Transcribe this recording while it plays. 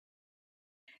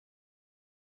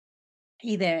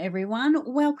Hey there, everyone.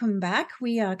 Welcome back.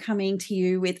 We are coming to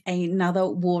you with another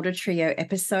Water Trio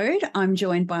episode. I'm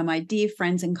joined by my dear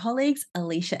friends and colleagues,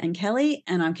 Alicia and Kelly,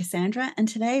 and I'm Cassandra. And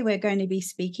today we're going to be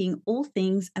speaking all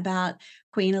things about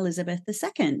Queen Elizabeth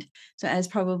II. So, as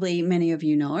probably many of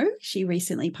you know, she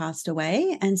recently passed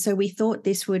away. And so we thought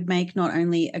this would make not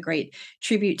only a great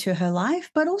tribute to her life,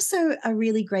 but also a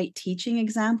really great teaching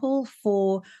example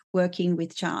for working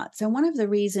with charts. And one of the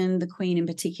reasons the Queen in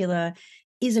particular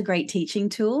is a great teaching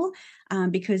tool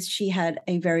because she had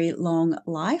a very long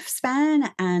lifespan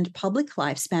and public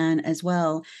lifespan as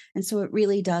well. And so it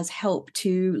really does help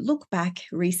to look back,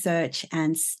 research,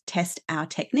 and test our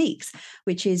techniques,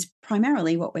 which is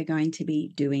primarily what we're going to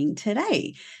be doing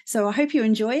today. So I hope you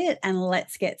enjoy it, and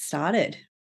let's get started.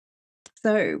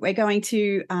 So we're going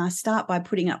to start by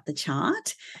putting up the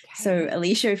chart. Okay. So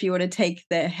Alicia, if you want to take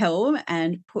the helm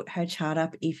and put her chart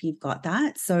up if you've got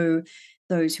that. So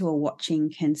those who are watching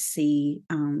can see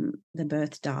the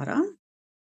birth data.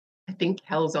 I think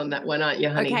Kel's on that one, aren't you,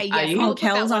 honey? Okay, yes. Oh,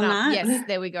 Kel's on that? Yes,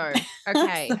 there we go.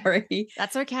 Okay. Sorry.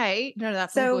 That's okay. No,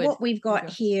 that's so all good. What we've got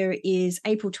here is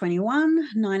April 21,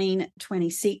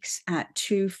 1926 at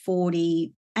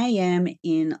 2:40 a.m.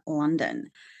 in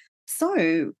London.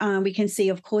 So we can see,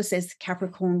 of course, there's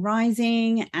Capricorn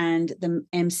rising, and the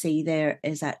MC there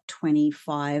is at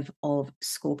 25 of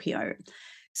Scorpio.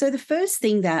 So the first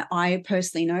thing that I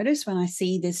personally notice when I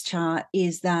see this chart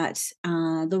is that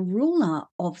the ruler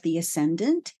of the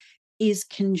ascendant is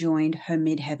conjoined her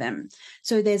midheaven.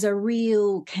 So there's a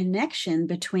real connection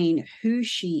between who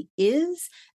she is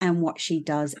and what she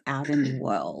does out in the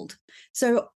world.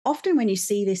 So often when you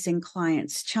see this in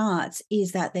clients' charts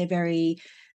is that they're very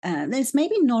there's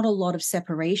maybe not a lot of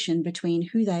separation between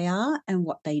who they are and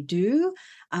what they do,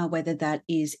 whether that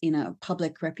is in a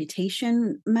public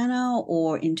reputation manner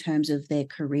or in terms of their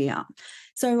career.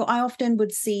 So I often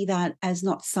would see that as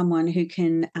not someone who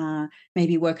can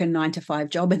maybe work a 9-to-5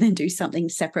 job and then do something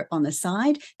separate on the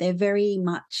side. They're very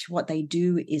much what they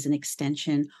do is an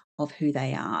extension of who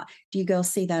they are. Do you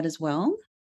girls see that as well?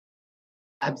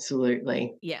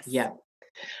 Absolutely. Yes. Yeah.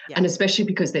 And especially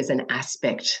because there's an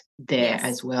aspect there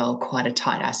as well, quite a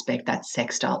tight aspect, that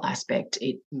sextile aspect.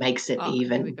 It makes it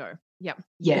even. Here we go. Yep.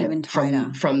 Yeah, even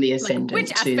tighter. From the ascendant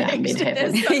to that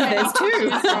midheaven. There's two.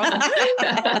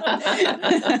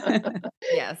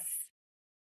 Yes.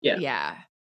 Yeah. Yeah.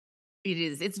 It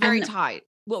is. It's very tight.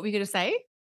 What were you going to say?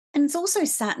 And it's also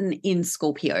Saturn in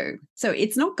Scorpio. So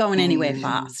it's not going anywhere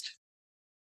fast.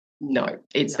 No,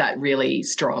 it's that really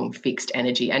strong fixed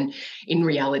energy. And in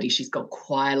reality, she's got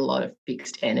quite a lot of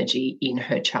fixed energy in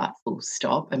her chart, full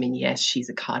stop. I mean, yes, she's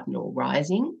a cardinal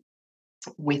rising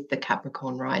with the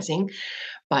Capricorn rising,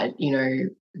 but, you know,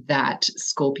 that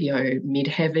Scorpio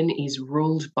midheaven is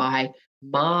ruled by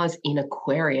Mars in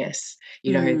Aquarius,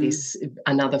 you know, this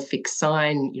another fixed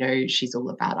sign, you know, she's all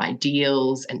about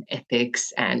ideals and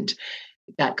ethics and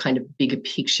that kind of bigger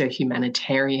picture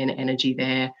humanitarian energy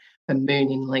there. A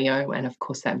moon in Leo, and of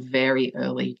course that very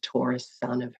early Taurus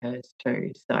sun of hers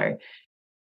too. So,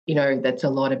 you know, that's a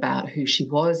lot about who she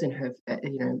was and her,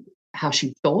 you know, how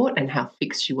she thought and how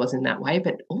fixed she was in that way,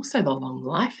 but also the long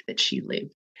life that she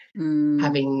lived.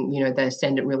 Having, you know, the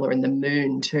ascendant ruler and the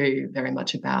moon too, very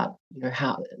much about, you know,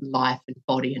 how life and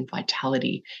body and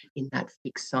vitality in that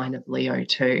fixed sign of Leo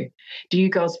too. Do you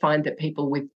girls find that people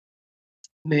with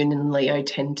Moon and Leo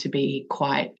tend to be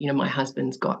quite, you know, my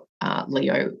husband's got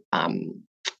Leo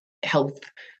health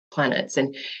planets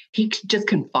and he just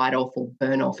can fight off or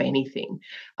burn off anything.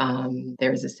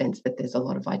 There is a sense that there's a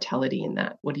lot of vitality in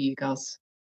that. What do you guys,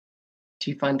 do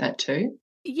you find that too?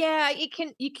 Yeah,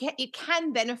 it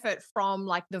can benefit from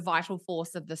like the vital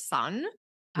force of the sun.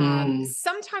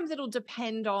 Sometimes it'll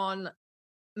depend on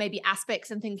maybe aspects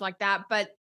and things like that,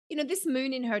 but you know, this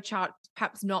moon in her chart,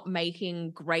 perhaps not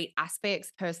making great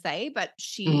aspects per se, but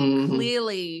she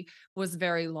clearly was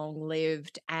very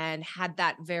long-lived and had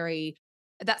that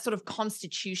sort of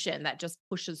constitution that just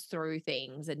pushes through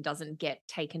things and doesn't get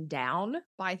taken down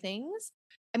by things.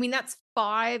 I mean, that's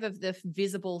 5 of the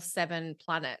visible 7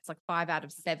 planets, like 5 out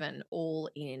of 7, all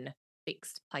in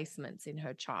fixed placements in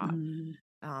her chart.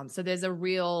 So there's a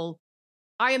real...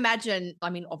 I imagine, I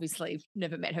mean, obviously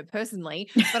never met her personally,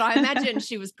 but I imagine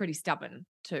she was pretty stubborn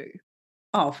too.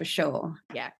 Oh, for sure.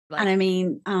 Yeah. And I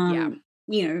mean,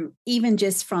 you know, even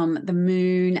just from the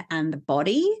moon and the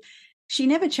body, she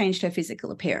never changed her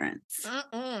physical appearance.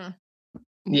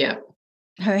 Yeah.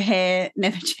 Her hair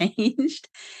never changed.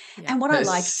 Yeah. And what I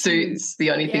like suits, the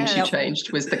only thing she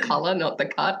changed was the color, not the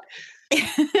cut.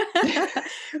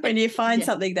 When you find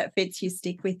something that fits, you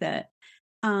stick with it.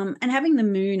 And having the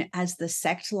moon as the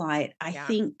sect light, I Yeah.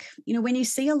 think, when you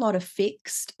see a lot of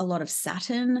fixed, a lot of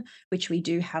Saturn, which we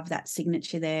do have that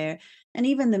signature there, and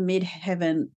even the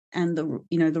midheaven and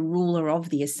the ruler of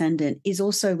the ascendant is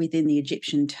also within the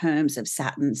Egyptian terms of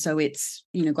Saturn. So it's,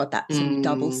 got that sort of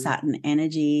double Mm. Saturn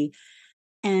energy.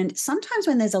 And sometimes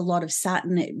when there's a lot of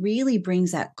Saturn, it really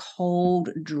brings that cold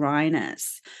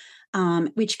dryness,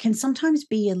 which can sometimes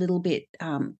be a little bit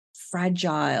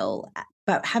fragile.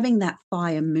 But having that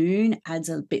fire moon adds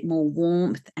a bit more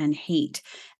warmth and heat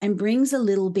and brings a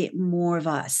little bit more of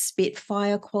a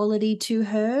spitfire quality to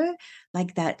her,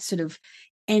 like that sort of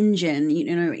engine,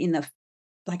 in the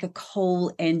like a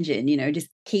coal engine, just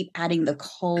keep adding the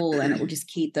coal and it will just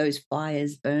keep those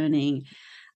fires burning.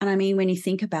 And I mean, when you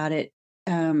think about it,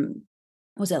 um,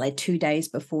 was it like 2 days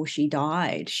before she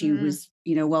died, she Mm. was,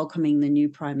 welcoming the new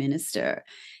prime minister.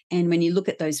 And when you look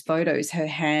at those photos, her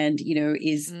hand,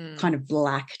 is kind of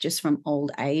black just from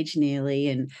old age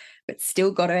nearly, but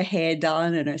still got her hair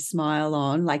done and her smile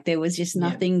on. Like there was just Yeah.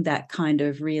 nothing that kind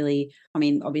of really, I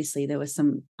mean, obviously there were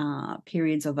some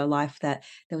periods of her life that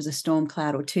there was a storm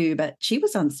cloud or two, but she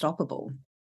was unstoppable.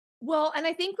 Well, and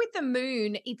I think with the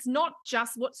moon, it's not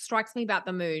just what strikes me about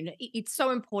the moon. It's so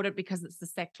important because it's the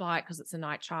sect light, because it's a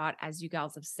night chart, as you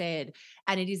girls have said,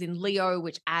 and it is in Leo,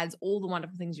 which adds all the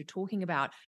wonderful things you're talking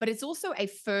about. But it's also a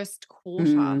first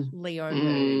quarter Leo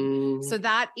moon. So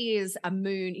that is a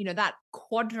moon, that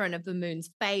quadrant of the moon's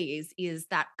phase is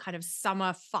that kind of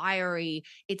summer fiery.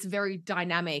 It's very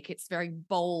dynamic. It's very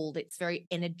bold. It's very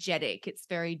energetic. It's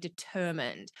very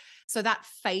determined. So that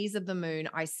phase of the moon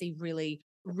I see really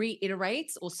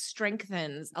reiterates or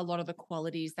strengthens a lot of the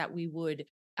qualities that we would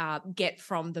get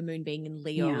from the moon being in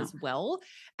Leo Yeah. as well.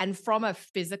 And from a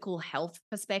physical health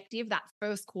perspective, that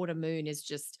first quarter moon is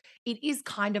it is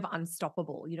kind of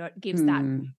unstoppable. It gives that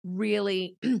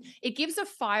really, it gives a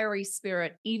fiery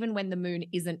spirit even when the moon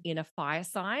isn't in a fire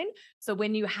sign. So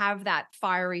when you have that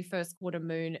fiery first quarter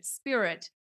moon spirit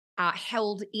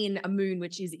held in a moon,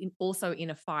 which is also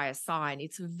in a fire sign,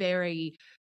 it's very,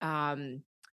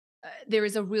 there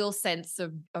is a real sense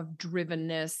of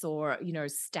drivenness or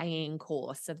staying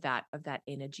course of that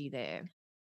energy there.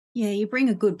 Yeah, you bring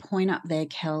a good point up there,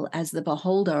 Kel. As the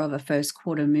beholder of a first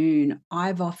quarter moon,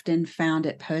 I've often found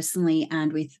it personally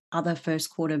and with other first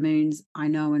quarter moons I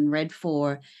know and read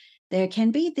for, there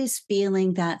can be this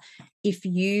feeling that if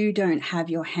you don't have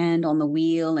your hand on the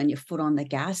wheel and your foot on the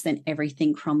gas, then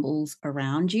everything crumbles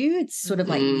around you. It's sort of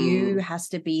like you has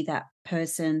to be that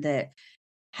person that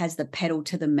has the pedal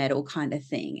to the metal kind of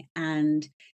thing. And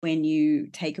when you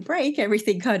take a break,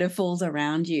 everything kind of falls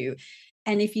around you.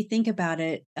 And if you think about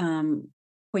it, Queen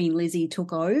Lizzie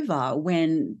took over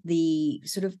when the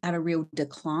sort of at a real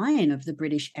decline of the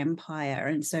British Empire.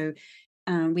 And so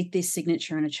with this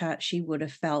signature in a chart, she would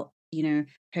have felt,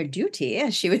 her duty,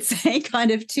 as she would say,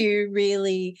 kind of to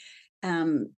really,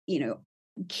 you know,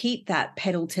 keep that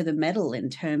pedal to the metal in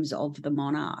terms of the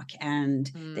monarch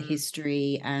and the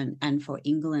history and for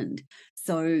England.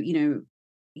 So,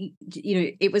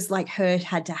 it was like her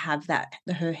had to have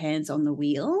her hands on the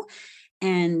wheel.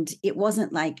 And it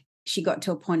wasn't like she got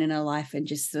to a point in her life and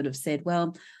just sort of said,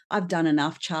 well, I've done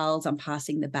enough, Charles, I'm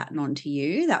passing the baton on to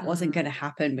you. That wasn't going to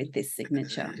happen with this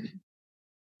signature.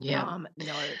 Yeah.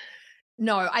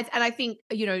 No. I think,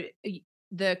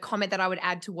 the comment that I would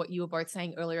add to what you were both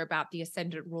saying earlier about the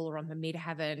ascendant ruler on the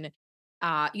midheaven,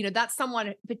 that's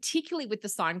someone, particularly with the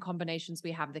sign combinations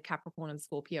we have, the Capricorn and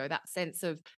Scorpio, that sense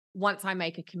of once I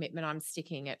make a commitment, I'm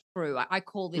sticking it through. I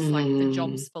call this like the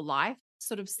jobs for life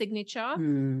sort of signature.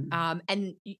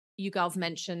 And you girls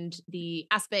mentioned the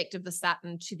aspect of the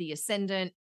Saturn to the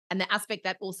ascendant. And the aspect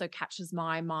that also catches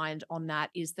my mind on that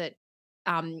is that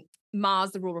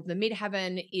Mars, the ruler of the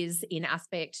midheaven, is in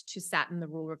aspect to Saturn, the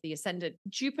ruler of the ascendant.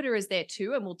 Jupiter is there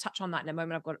too, and we'll touch on that in a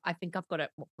moment. I think I've got it.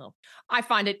 Well, I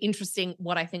find it interesting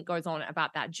what I think goes on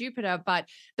about that Jupiter, but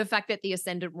the fact that the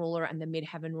ascendant ruler and the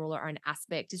midheaven ruler are in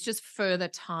aspect is just further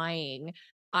tying.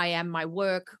 I am my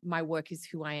work is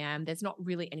who I am. There's not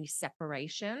really any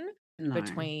separation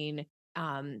between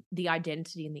the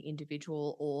identity in the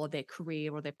individual or their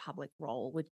career or their public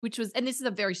role, which was, and this is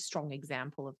a very strong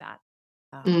example of that.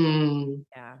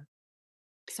 Yeah.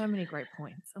 So many great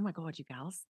points. Oh my God, you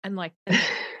gals. And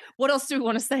what else do we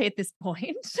want to say at this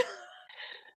point?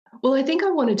 Well, I think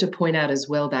I wanted to point out as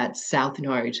well that South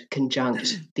Node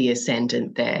conjunct the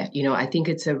ascendant there. I think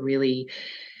it's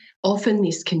often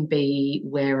this can be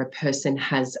where a person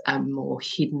has a more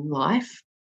hidden life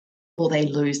or they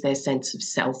lose their sense of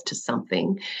self to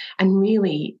something. And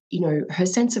really, her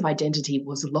sense of identity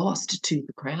was lost to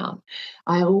the crown.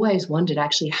 I always wondered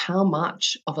actually how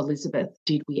much of Elizabeth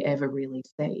did we ever really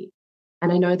see?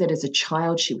 And I know that as a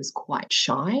child, she was quite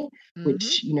shy, Mm-hmm.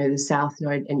 which, the South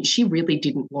Node, and she really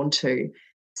didn't want to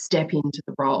step into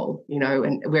the role,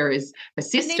 and whereas her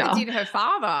And neither sister, did her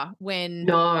father when,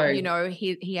 no,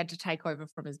 he had to take over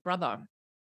from his brother.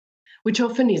 which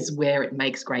often is where it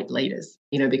makes great leaders,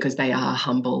 because they are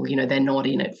humble, they're not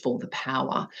in it for the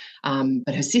power.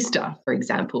 But her sister, for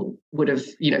example, would have,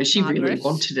 she really Margaret.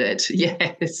 wanted it.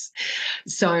 Yes.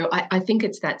 So I think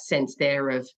it's that sense there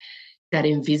of that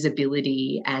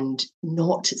invisibility and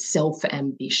not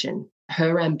self-ambition.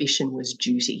 Her ambition was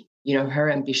duty.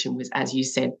 Her ambition was, as you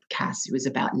said, Cass, it was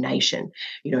about nation,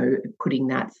 putting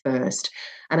that first.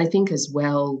 And I think as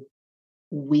well,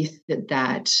 with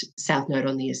that South Node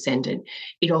on the ascendant,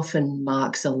 it often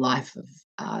marks a life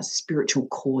of spiritual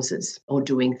causes or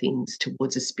doing things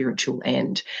towards a spiritual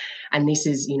end. And this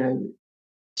is,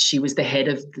 she was the head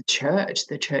of the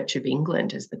Church of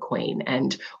England as the Queen,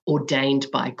 and ordained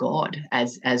by God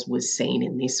as was seen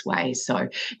in this way. So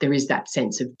there is that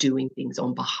sense of doing things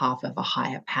on behalf of a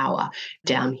higher power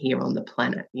down here on the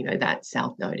planet, that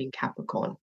South Node in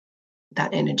Capricorn,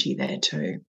 that energy there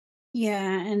too.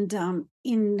 Yeah, and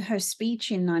in her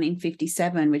speech in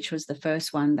 1957, which was the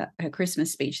first one, that her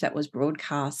Christmas speech that was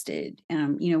broadcasted,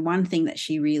 one thing that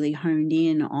she really honed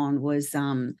in on was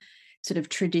sort of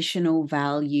traditional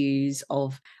values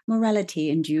of morality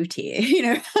and duty,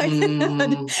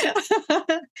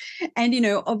 and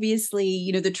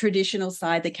obviously, the traditional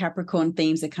side, the Capricorn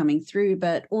themes are coming through,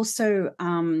 but also,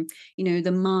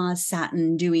 the Mars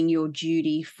Saturn doing your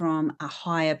duty from a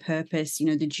higher purpose,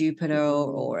 the Jupiter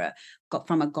or got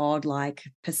from a godlike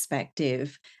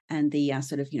perspective, and the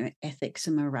sort of ethics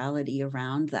and morality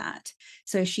around that.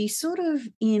 So she's sort of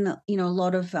in a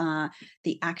lot of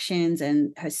the actions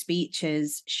and her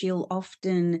speeches, she'll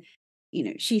often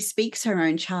she speaks her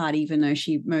own chart even though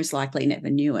she most likely never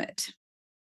knew it.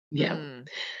 Yeah.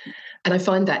 And I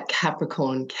find that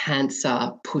Capricorn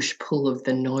Cancer push-pull of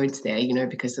the nodes there,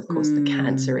 because of course the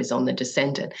Cancer is on the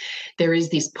descendant. There is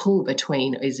this pull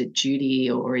between, is it duty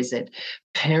or is it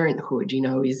parenthood?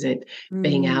 Is it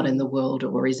being out in the world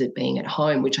or is it being at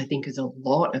home, which I think is a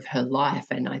lot of her life.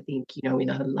 And I think, in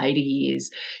her later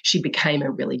years, she became a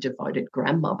really devoted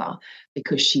grandmother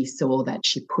because she saw that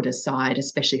she put aside,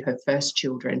 especially her first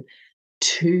children,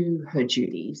 to her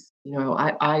duties.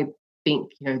 I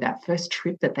think, that first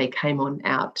trip that they came on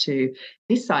out to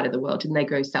this side of the world, didn't they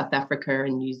go South Africa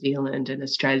and New Zealand and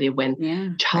Australia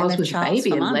when Charles was a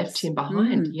baby and left him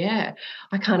behind? Yeah.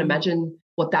 I can't imagine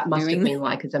what that must have been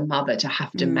like as a mother to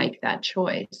have to make that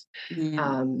choice.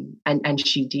 Yeah. And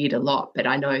she did a lot. But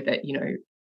I know that,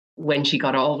 when she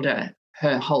got older,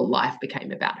 her whole life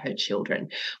became about her children,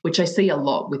 which I see a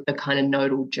lot with the kind of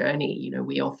nodal journey.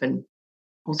 We often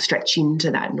will stretch into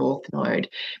that north node.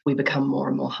 We become more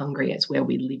and more hungry. It's where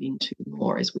we live into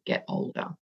more as we get older.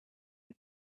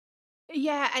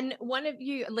 Yeah, and one of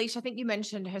you, Alicia, I think you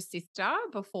mentioned her sister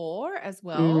before as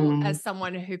well, as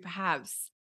someone who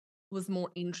perhaps was more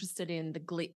interested in the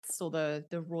glitz or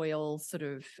the royal sort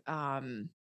of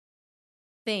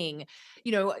thing,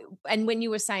 and when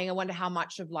you were saying, I wonder how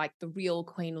much of like the real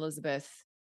Queen Elizabeth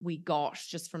we got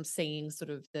just from seeing sort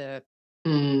of the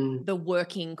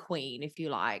working queen, if you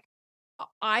like.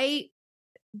 I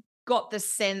got the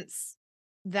sense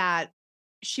that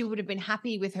she would have been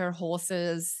happy with her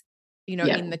horses,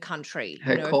 in the country.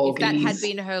 Her If that had corgis.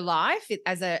 been her life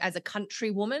as a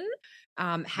country woman,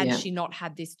 had she not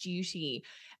had this duty.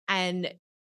 And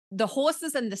the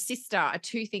horses and the sister are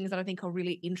two things that I think are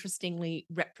really interestingly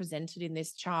represented in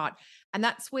this chart. And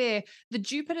that's where the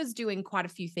Jupiter's doing quite a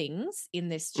few things in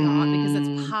this chart because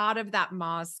it's part of that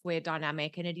Mars square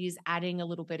dynamic, and it is adding a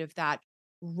little bit of that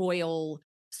royal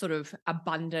sort of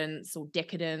abundance or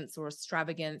decadence or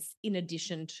extravagance in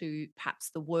addition to perhaps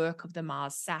the work of the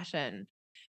Mars Saturn.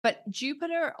 But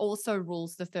Jupiter also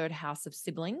rules the third house of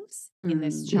siblings in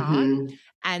this chart,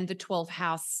 and the 12th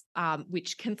house,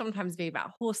 which can sometimes be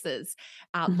about horses,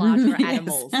 larger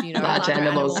animals, larger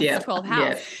animals, 12th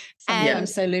house.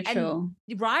 Sometimes so literal.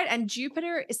 Right. And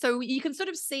Jupiter, so you can sort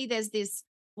of see there's this,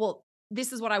 well,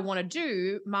 this is what I want to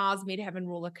do, Mars midheaven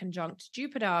ruler conjunct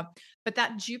Jupiter, but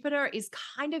that Jupiter is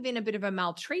kind of in a bit of a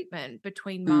maltreatment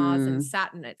between Mars and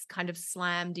Saturn. It's kind of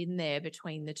slammed in there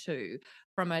between the two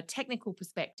from a technical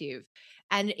perspective.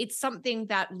 And it's something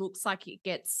that looks like it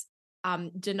gets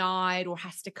denied or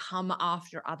has to come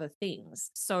after other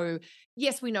things. So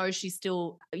yes, we know she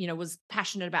still, was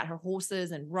passionate about her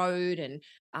horses and rode and,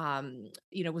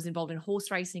 was involved in horse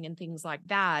racing and things like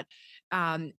that.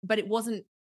 But it wasn't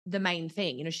the main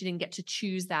thing. She didn't get to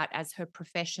choose that as her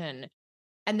profession.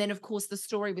 And then, of course, the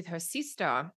story with her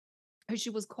sister, who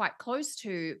she was quite close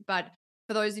to, but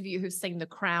for those of you who've seen The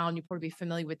Crown, you'll probably be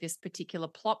familiar with this particular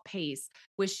plot piece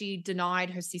where she denied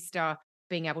her sister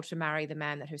being able to marry the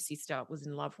man that her sister was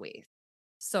in love with.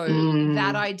 So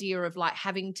that idea of like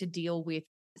having to deal with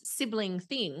sibling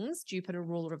things, Jupiter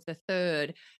ruler of the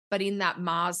third, but in that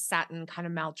Mars Saturn kind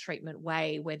of maltreatment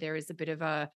way where there is a bit of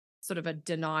a sort of a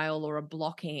denial or a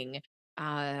blocking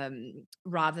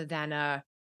rather than a,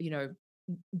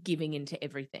 giving into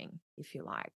everything, if you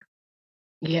like.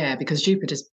 Yeah, because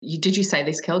did you say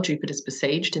this, Kel? Jupiter's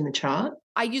besieged in the chart?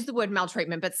 I use the word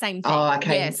maltreatment, but same thing. Oh,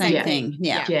 okay. Yeah, same thing.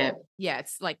 Yeah. Yeah,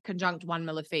 it's like conjunct one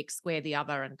malefic, square the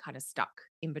other, and kind of stuck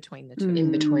in between the two.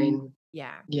 In between.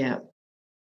 Yeah. Yeah.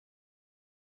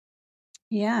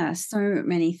 Yeah, so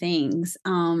many things.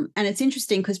 And it's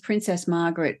interesting because Princess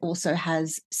Margaret also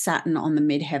has Saturn on the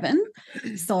midheaven.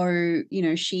 So,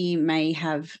 she may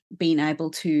have been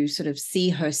able to sort of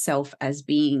see herself as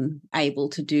being able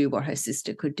to do what her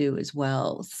sister could do as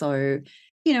well. So,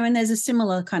 and there's a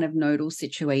similar kind of nodal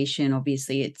situation.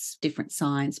 Obviously, it's different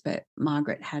signs, but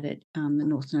Margaret had it, the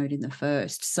North Node in the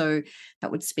first. So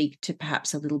that would speak to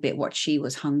perhaps a little bit what she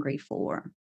was hungry for.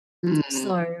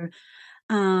 So,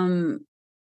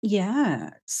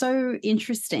 yeah, so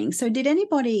interesting. So did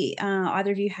anybody,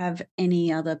 either of you have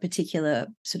any other particular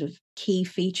sort of key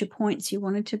feature points you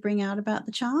wanted to bring out about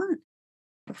the chart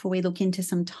before we look into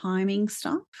some timing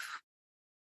stuff?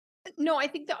 No, I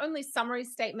think the only summary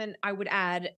statement I would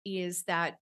add is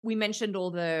that we mentioned all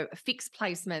the fixed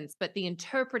placements, but the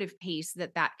interpretive piece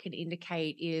that can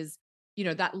indicate is,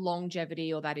 that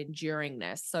longevity or that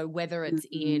enduringness. So whether it's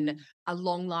in a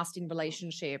long-lasting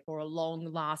relationship or a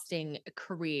long-lasting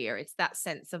career, it's that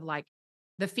sense of like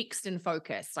the fixed and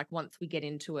focused. Like once we get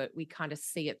into it, we kind of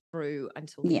see it through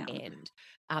until the end.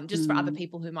 Just for other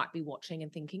people who might be watching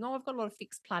and thinking, oh, I've got a lot of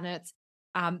fixed planets.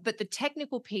 But the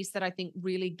technical piece that I think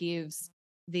really gives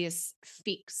this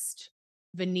fixed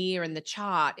veneer in the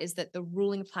chart is that the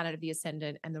ruling planet of the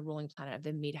ascendant and the ruling planet of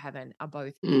the midheaven are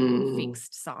both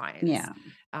fixed signs. Yeah.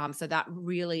 So that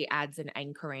really adds an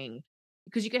anchoring,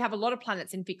 because you could have a lot of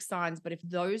planets in fixed signs, but if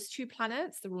those two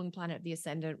planets, the ruling planet of the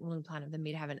ascendant, ruling planet of the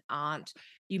midheaven, aren't,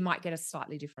 you might get a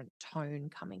slightly different tone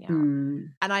coming out.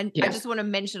 And I just want to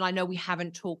mention, I know we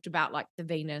haven't talked about like the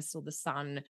Venus or the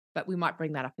Sun, but we might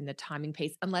bring that up in the timing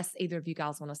piece, unless either of you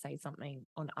guys want to say something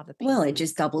on other pieces. Well, it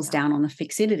just doubles down on the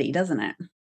fixity, doesn't it?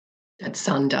 That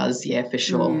Sun does, yeah, for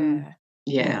sure.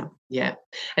 Yeah.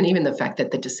 And even the fact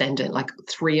that the descendant, like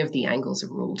 3 of the angles are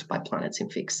ruled by planets in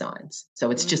fixed signs.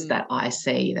 So it's just that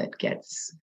IC that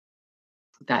gets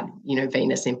that,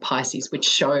 Venus in Pisces, which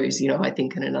shows, I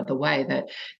think in another way that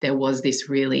there was this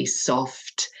really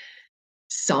soft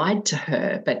side to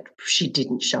her, but she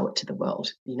didn't show it to the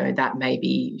world. That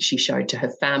maybe she showed to her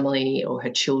family or her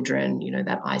children,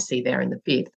 that I see there in the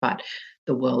 5th, but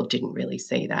the world didn't really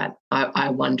see that.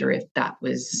 I wonder if that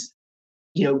was,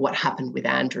 what happened with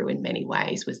Andrew in many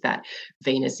ways, was that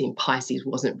Venus in Pisces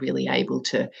wasn't really able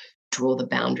to draw the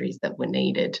boundaries that were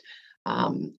needed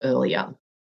earlier.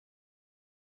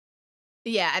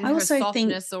 Yeah, and her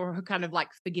softness or her kind of like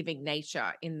forgiving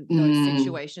nature in those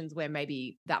situations where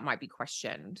maybe that might be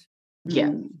questioned.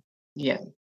 Yeah. Yeah,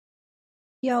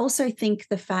 I also think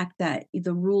the fact that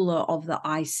the ruler of the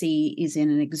IC is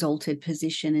in an exalted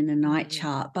position in a night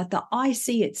chart, but the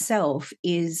IC itself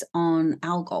is on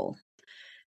Algol.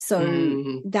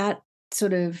 So that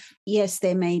sort of, yes,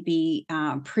 there may be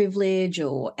privilege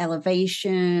or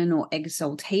elevation or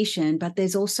exaltation, but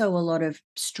there's also a lot of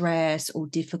stress or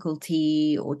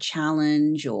difficulty or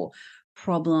challenge or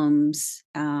problems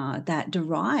that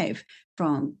derive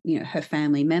from, her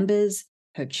family members,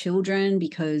 her children,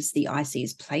 because the IC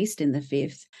is placed in the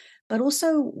 5th, but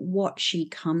also what she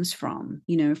comes from,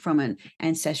 from an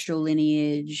ancestral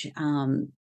lineage,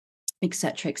 et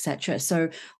cetera, et cetera. So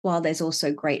while there's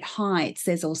also great heights,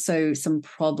 there's also some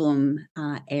problem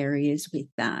areas with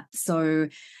that. So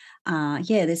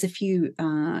there's a few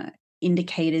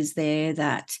indicators there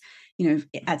that,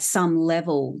 at some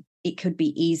level, it could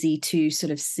be easy to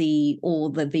sort of see all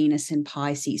the Venus in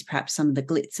Pisces, perhaps some of the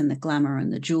glitz and the glamour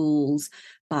and the jewels.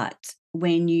 But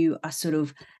when you are sort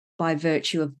of, by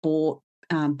virtue of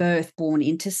birth, born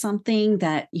into something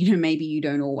that, maybe you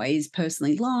don't always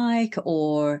personally like,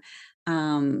 or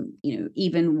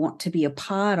even want to be a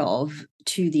part of,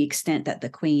 to the extent that the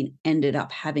Queen ended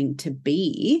up having to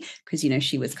be, because,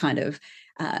 she was kind of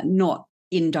not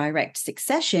in direct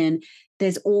succession,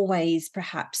 there's always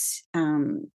perhaps,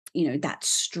 that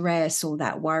stress or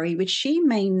that worry, which she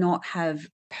may not have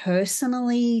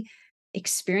personally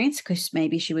experienced because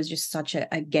maybe she was just such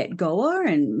a get-goer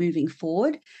and moving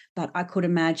forward. But I could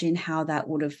imagine how that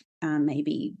would have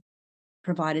maybe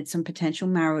provided some potential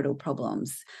marital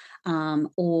problems,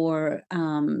 or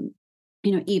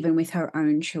even with her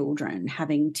own children,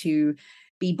 having to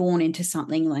be born into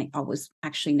something like, I was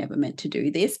actually never meant to do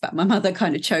this, but my mother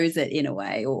kind of chose it in a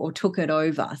way, or took it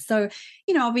over. So,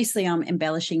 obviously I'm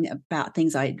embellishing about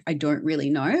things I don't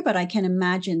really know, but I can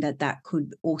imagine that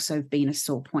could also have been a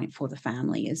sore point for the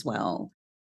family as well.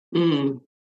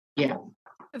 Yeah.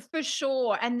 For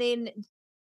sure. And then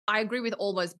I agree with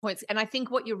all those points. And I think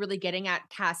what you're really getting at,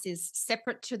 Cass, is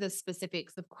separate to the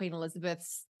specifics of Queen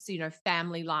Elizabeth's,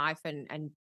 family life and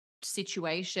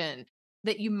situation,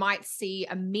 that you might see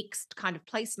a mixed kind of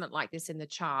placement like this in the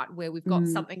chart, where we've got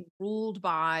something ruled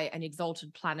by an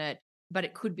exalted planet, but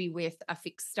it could be with a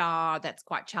fixed star that's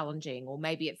quite challenging, or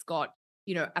maybe it's got,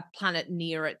 a planet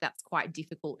near it that's quite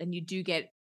difficult. And you do get,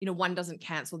 one doesn't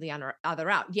cancel the other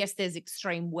out. Yes, there's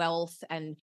extreme wealth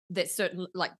and that certain,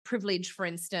 like privilege, for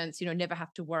instance, never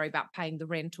have to worry about paying the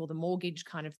rent or the mortgage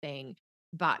kind of thing,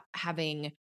 but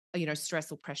having,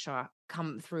 stress or pressure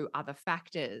come through other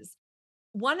factors.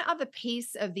 One other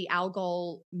piece of the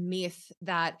Algol myth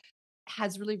that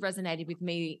has really resonated with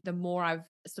me the more I've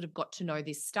sort of got to know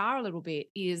this star a little bit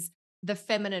is the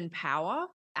feminine power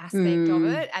aspect of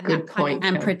it, and Good that kind point,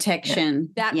 of and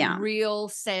protection. that real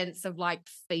sense of like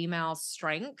female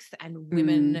strength and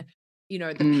women,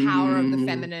 the power of the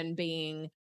feminine being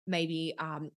maybe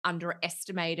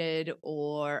underestimated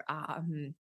or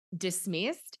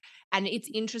dismissed. And it's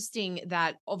interesting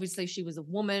that obviously she was a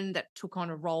woman that took on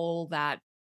a role that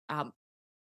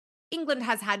England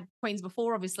has had queens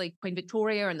before, obviously Queen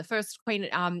Victoria and the first Queen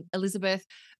Elizabeth,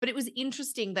 but it was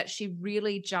interesting that she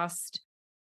really just,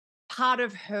 part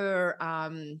of her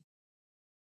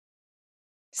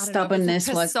stubbornness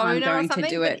was, I'm going to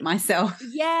do it myself.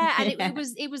 Yeah, and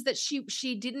it was that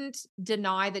she didn't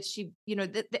deny that she,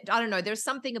 that I don't know, there's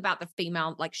something about the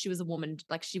female, like she was a woman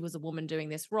doing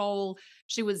this role.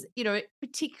 She was,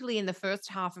 particularly in the first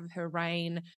half of her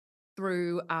reign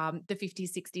through the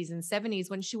 50s, 60s and 70s,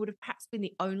 when she would have perhaps been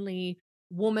the only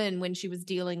woman when she was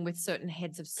dealing with certain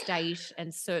heads of state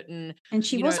and certain, and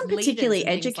she wasn't particularly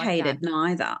educated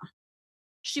neither.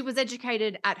 She was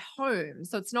educated at home,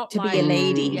 so it's not to like be a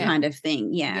lady kind of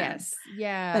thing. Yeah. Yes.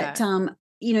 Yeah. But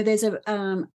there's a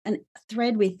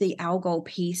thread with the Algol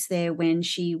piece there when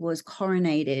she was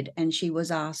coronated and she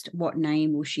was asked what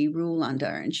name will she rule under,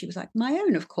 and she was like, my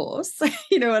own, of course.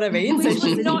 You know what I mean? Which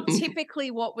was not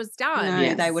typically what was done.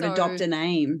 No, they would adopt a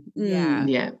name.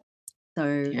 Yeah.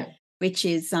 So which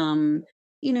is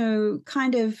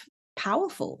kind of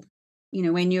powerful.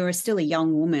 When you're still a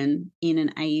young woman in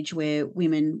an age where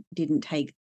women didn't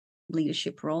take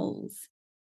leadership roles,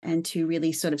 and to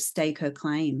really sort of stake her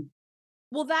claim.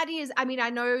 Well, that is, I mean, I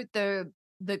know the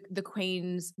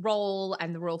Queen's role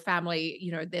and the royal family,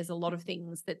 there's a lot of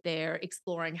things that they're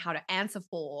exploring how to answer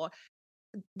for.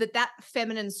 That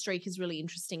feminine streak is really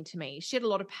interesting to me. She had a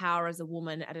lot of power as a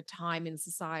woman at a time in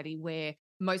society where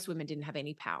most women didn't have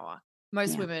any power.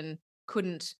 Most women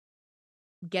couldn't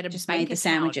get a bank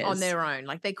account on their own.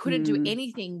 Like they couldn't do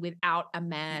anything without a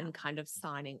man kind of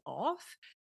signing off.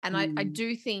 And I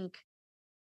do think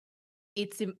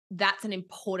that's an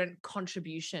important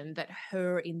contribution that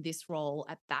her in this role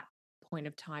at that point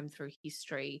of time through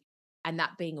history, and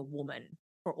that being a woman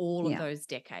for all of those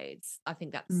decades, I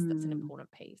think that's an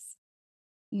important piece.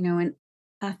 And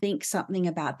I think something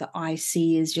about the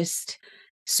IC is just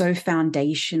so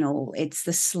foundational. It's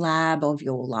the slab of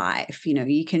your life.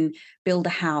 You can build a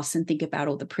house and think about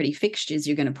all the pretty fixtures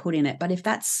you're going to put in it, but if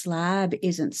that slab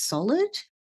isn't solid,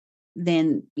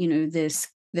 then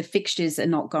the fixtures are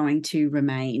not going to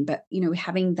remain. But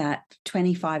having that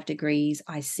 25 degrees,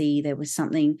 I see there was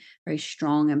something very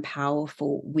strong and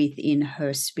powerful within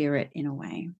her spirit in a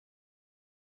way.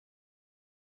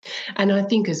 And I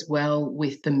think as well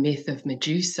with the myth of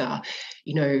Medusa,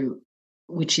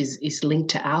 which is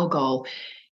linked to Algol,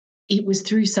 it was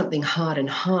through something hard and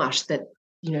harsh that,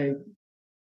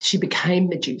 she became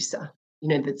Medusa.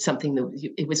 That's something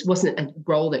that it wasn't a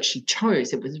role that she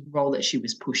chose, it was a role that she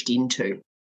was pushed into,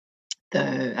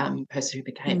 the person who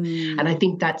became. And I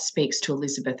think that speaks to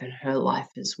Elizabeth and her life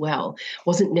as well.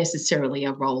 Wasn't necessarily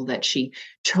a role that she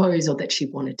chose or that she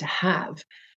wanted to have,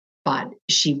 but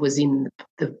she was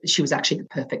she was actually the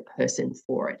perfect person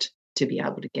for it, to be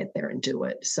able to get there and do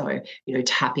it. So,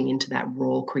 tapping into that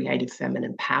raw, creative,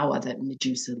 feminine power that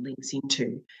Medusa links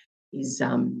into is,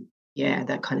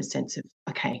 that kind of sense of,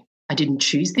 okay, I didn't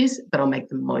choose this, but I'll make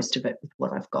the most of it with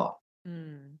what I've got.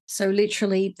 So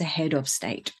literally the head of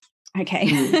state.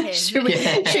 Okay. Should we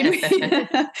in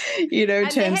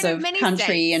terms of country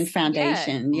states. And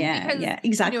foundation. Yeah. Because,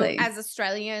 exactly. As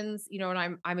Australians,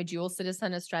 and I'm a dual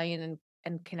citizen, Australian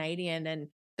and Canadian, and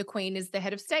the Queen is the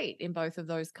head of state in both of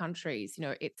those countries. You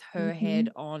know, it's her Mm-hmm. head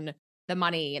on the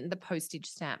money and the postage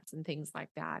stamps and things like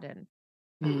that. And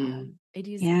it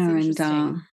is Yeah, it's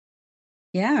interesting.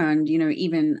 and you know,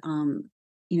 even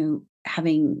you know,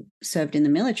 having served in the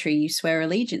military, you swear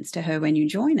allegiance to her when you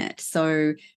join it.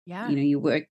 So Yeah. you know, you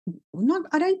work not.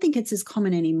 I don't think it's as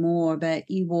common anymore, but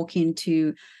you walk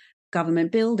into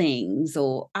government buildings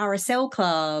or RSL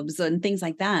clubs and things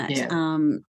like that. Yeah.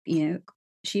 You know,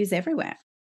 she's everywhere.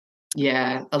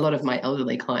 Yeah, a lot of my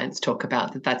elderly clients talk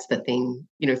about that. That's the thing,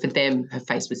 you know, for them, her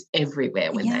face was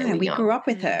everywhere when they were we young. grew up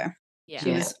with her. Yeah. She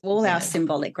Yeah, was all yeah. our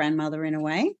symbolic grandmother in a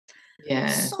way. Yeah.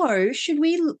 So should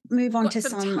we move on Got to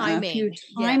some some few timing.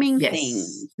 timing Yes.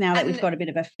 things now that we've And got a bit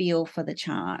of a feel for the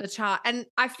chart? the chart. And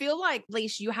I feel like,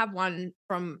 Leash, you have one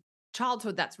from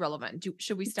childhood that's relevant.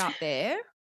 Should we start there?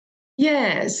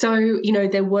 Yeah, so, you know,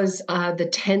 there was the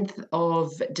 10th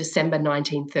of December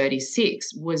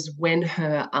 1936 was when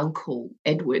her uncle,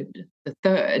 Edward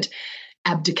III,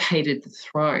 abdicated the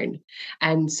throne.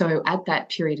 And so at that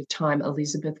period of time,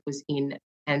 Elizabeth was in,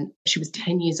 and she was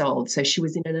 10 years old. So she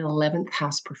was in an 11th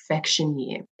house perfection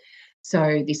year.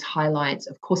 So this highlights,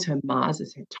 of course, her Mars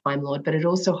as her Time Lord, but it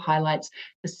also highlights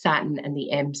the Saturn and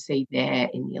the MC there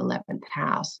in the 11th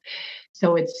house.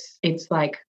 So it's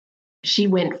like she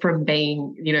went from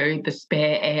being, you know, the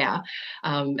spare heir,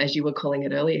 as you were calling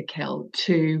it earlier, Kel,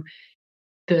 to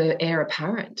the heir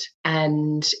apparent.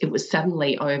 And it was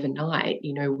suddenly overnight,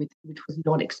 you know, which was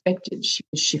not expected. She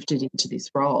was shifted into this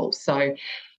role. So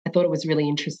I thought it was really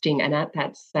interesting. And at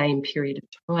that same period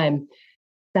of time,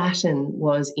 Saturn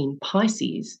was in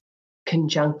Pisces,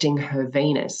 conjuncting her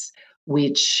Venus,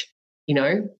 which, you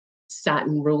know,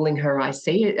 Saturn ruling her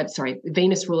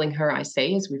Venus ruling her IC,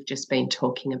 as we've just been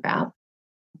talking about,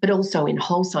 but also in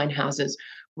whole sign houses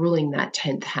ruling that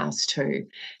 10th house too.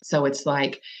 So it's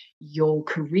like your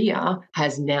career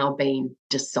has now been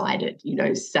decided. You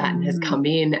know, Saturn has come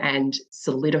in and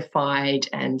solidified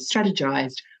and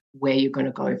strategized where you're going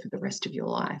to go for the rest of your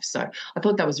life. So I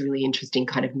thought that was a really interesting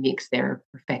kind of mix there of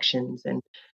perfections and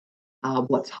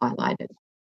what's highlighted.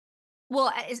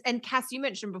 Well, and Cass, you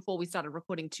mentioned before we started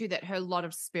recording too that her lot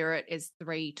of spirit is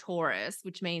 3 Taurus,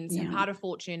 which means her part of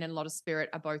fortune and lot of spirit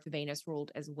are both Venus ruled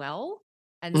as well.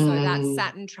 And so that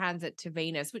Saturn transit to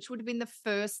Venus, which would have been the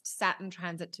first Saturn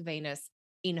transit to Venus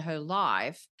in her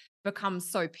life, becomes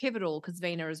so pivotal because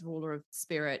Venus is ruler of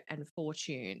spirit and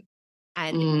fortune.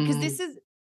 And because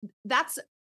that's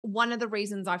one of the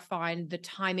reasons I find the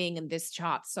timing in this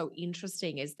chart so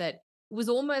interesting is that it was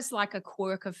almost like a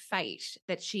quirk of fate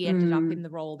that she ended up in the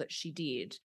role that she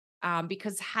did.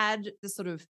 Because had the sort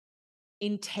of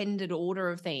intended order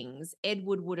of things,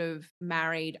 Edward would have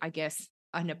married, I guess,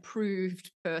 an approved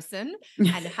person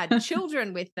and had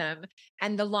children with them,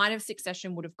 and the line of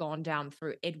succession would have gone down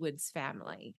through Edward's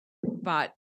family.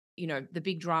 But, you know, the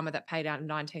big drama that played out in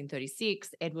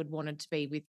 1936, Edward wanted to be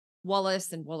with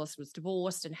Wallis, and Wallis was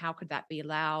divorced, and how could that be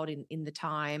allowed in the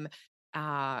time?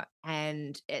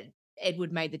 And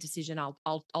Edward made the decision,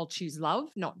 I'll choose love,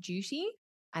 not duty.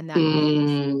 And that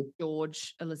meant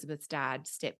George, Elizabeth's dad,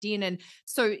 stepped in. And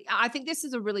so I think this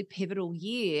is a really pivotal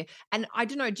year. And I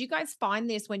don't know, do you guys find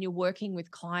this when you're working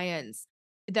with clients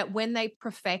that when they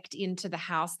perfect into the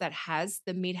house that has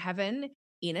the midheaven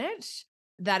in it,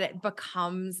 that it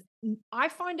becomes, I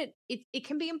find it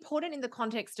can be important in the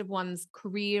context of one's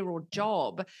career or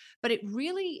job, but it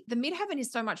really, the midheaven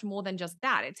is so much more than just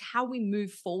that. It's how we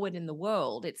move forward in the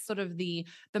world. It's sort of the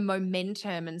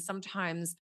momentum and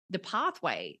sometimes the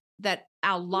pathway that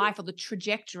our life or the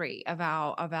trajectory of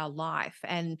our life.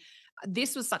 And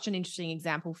this was such an interesting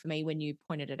example for me when you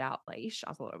pointed it out, Leash.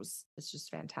 I thought it's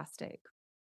just fantastic.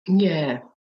 Yeah.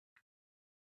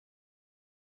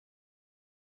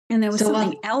 And there was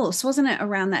something else, wasn't it,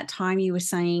 around that time you were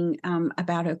saying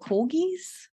about her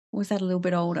corgis? Or was that a little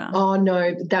bit older? Oh,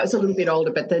 no, that was a little bit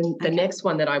older. But then the next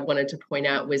one that I wanted to point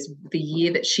out was the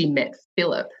year that she met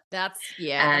Philip. That's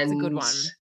a good one.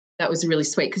 That was really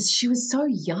sweet because she was so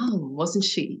young, wasn't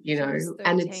she? You know, was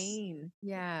 13.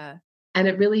 And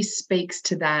it really speaks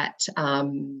to that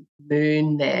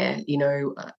moon there, you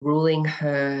know, ruling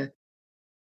her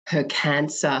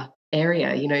Cancer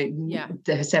area, you know,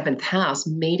 her 7th house,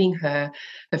 meeting her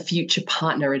future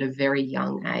partner at a very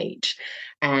young age.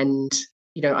 And,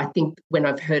 you know, I think when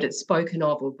I've heard it spoken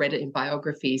of or read it in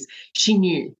biographies, she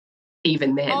knew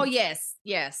even then. Oh, yes.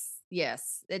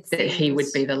 That he would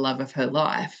be the love of her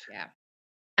life. Yeah.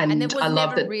 And there was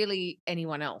never really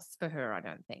anyone else for her, I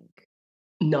don't think.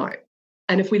 No.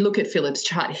 And if we look at Philip's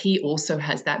chart, he also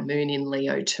has that moon in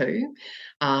Leo too.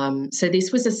 So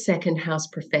this was a 2nd house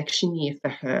perfection year for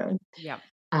her. Yeah.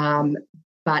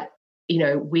 But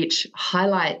which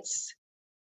highlights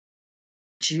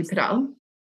Jupiter.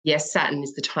 Yes, Saturn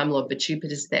is the time lord, but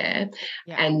Jupiter's there.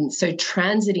 Yeah. And so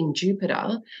transiting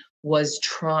Jupiter was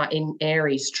in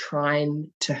Aries, trying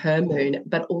to her moon,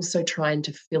 but also trying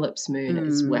to Philip's moon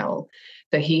as well.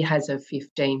 So he has a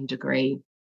 15-degree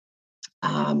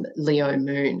Leo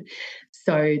moon.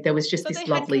 So there was just this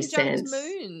lovely sense.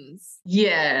 Moons.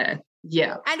 Yeah.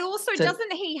 Yeah. And also,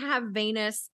 doesn't he have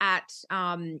Venus at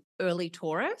early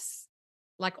Taurus,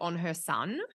 like on her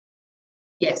sun?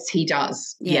 Yes, he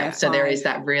does. Yeah. So there is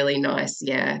that really nice,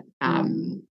 that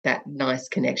nice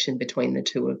connection between the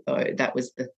two of those. That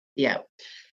was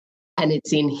and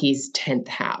it's in his 10th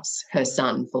house. Her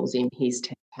sun falls in his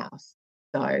 10th house.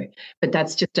 So, but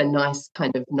that's just a nice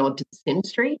kind of nod to the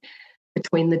synastry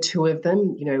between the two of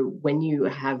them. When you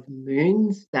have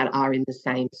moons that are in the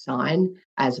same sign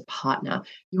as a partner,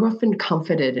 you're often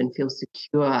comforted and feel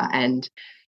secure and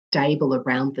stable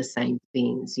around the same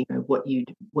things. What you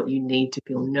need to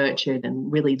feel nurtured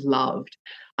and really loved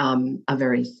are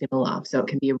very similar. So it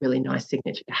can be a really nice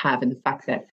signature to have. And the fact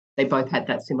that they both had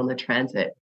that similar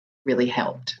transit really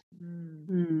helped.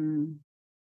 And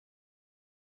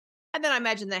then I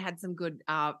imagine they had some good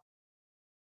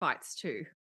fights too.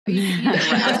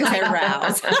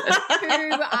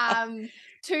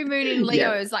 Two moon in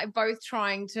Leos, like both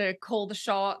trying to call the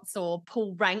shots or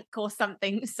pull rank or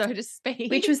something, so to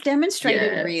speak. Which was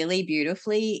demonstrated really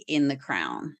beautifully in The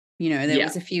Crown. There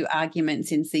was a few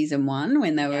arguments in season 1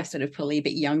 when they were sort of probably a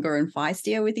bit younger and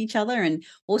feistier with each other, and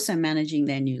also managing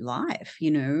their new life,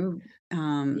 and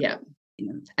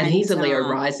he's a Leo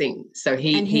rising, so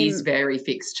he's very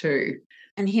fixed too.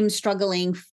 And him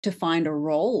struggling to find a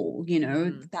role,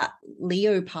 that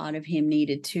Leo part of him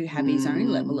needed to have his own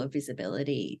level of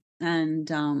visibility.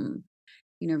 And,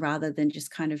 rather than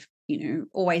just kind of,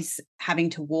 always having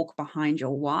to walk behind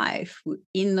your wife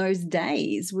in those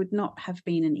days would not have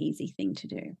been an easy thing to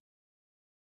do.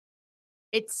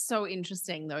 It's so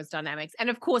interesting, those dynamics. And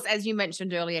of course, as you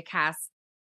mentioned earlier, Cass,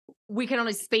 we can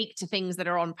only speak to things that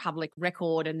are on public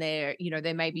record, and there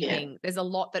may be there's a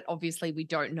lot that obviously we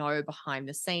don't know behind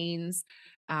the scenes.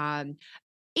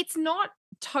 It's not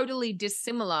totally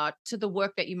dissimilar to the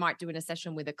work that you might do in a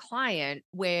session with a client,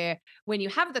 where when you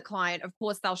have the client, of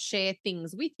course, they'll share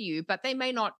things with you, but they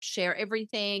may not share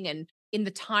everything. And in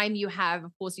the time you have,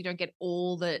 of course, you don't get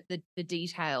all the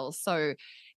details. So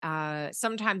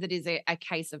sometimes it is a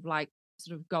case of like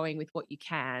sort of going with what you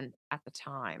can at the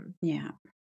time. Yeah.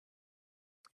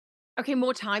 Okay,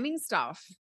 more timing stuff.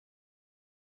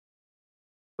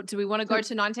 Do we want to go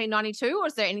to 1992, or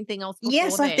is there anything else before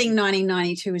Yes, then? I think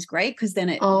 1992 is great, because then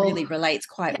it really relates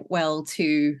quite well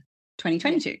to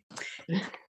 2022.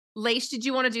 Leash, did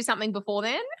you want to do something before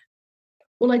then?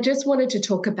 Well, I just wanted to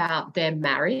talk about their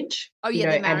marriage. Oh,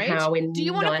 yeah, their marriage. And how do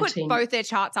you want to put both their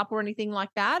charts up or anything like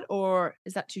that, or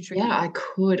is that too tricky? Yeah, I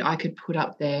could. I could put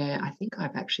up their, I think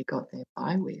I've actually got their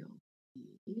bi-wheel.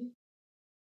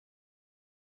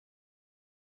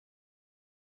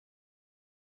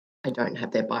 I don't have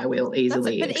their bi-wheel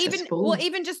easily accessible.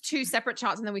 Even just two separate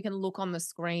charts, and then we can look on the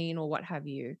screen or what have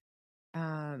you.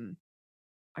 I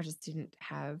just didn't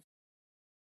have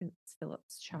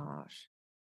Philip's chart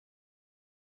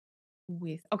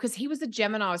because he was a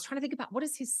Gemini. I was trying to think about what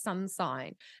is his sun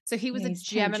sign. So he was a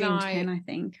Gemini, June 10, I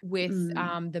think, with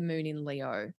the moon in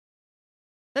Leo.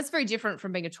 That's very different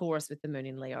from being a Taurus with the moon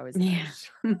in Leo, isn't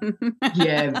it?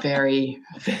 Yeah, very,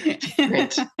 very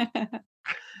different.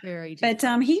 Very different.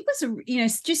 But he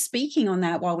was, just speaking on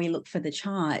that while we look for the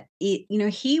chart,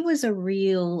 he was a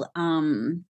real,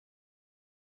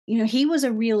 he was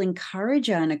a real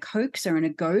encourager and a coaxer and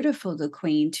a goader for the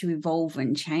Queen to evolve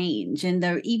and change. And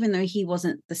even though he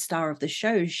wasn't the star of the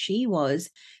show, she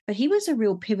was, but he was a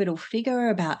real pivotal figure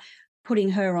about putting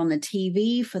her on the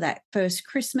TV for that first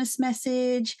Christmas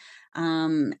message,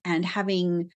 and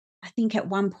having, I think at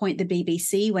one point the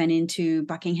BBC went into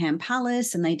Buckingham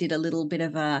Palace and they did a little bit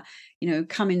of a,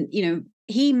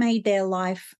 he made their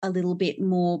life a little bit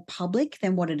more public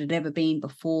than what it had ever been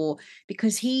before,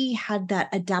 because he had that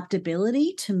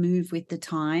adaptability to move with the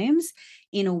times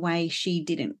in a way she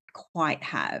didn't quite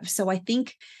have. So I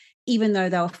think even though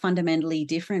they were fundamentally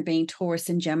different, being Taurus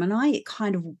and Gemini, it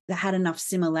kind of had enough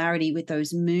similarity with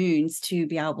those moons to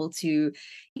be able to,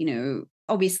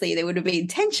 obviously there would have been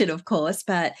tension, of course,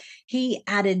 but he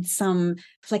added some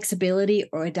flexibility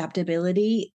or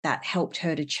adaptability that helped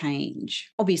her to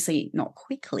change. Obviously not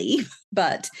quickly,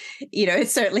 but, it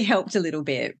certainly helped a little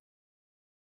bit.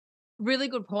 Really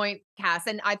good point, Cass.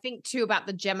 And I think too about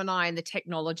the Gemini and the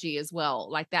technology as well,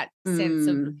 like that sense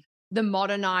of the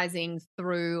modernizing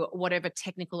through whatever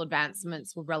technical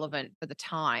advancements were relevant for the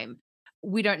time.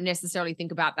 we don't necessarily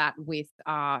think about that with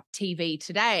TV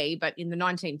today, but in the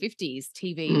 1950s,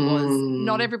 TV was,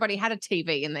 not everybody had a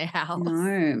TV in their house.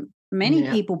 No, many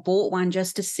Yeah. people bought one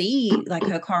just to see like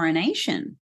her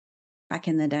coronation back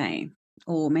in the day.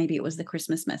 Or maybe it was the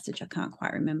Christmas message. I can't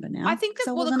quite remember now. I think that, 'cause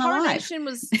I well, the wasn't alive. coronation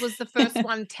was the first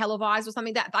one televised or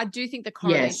something. That I do think the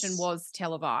coronation Yes. was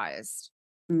televised.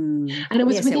 Mm. And it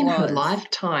was Yes, within her was.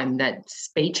 lifetime that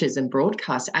speeches and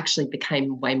broadcasts actually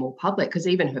became way more public, because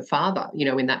even her father, you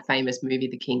know, in that famous movie,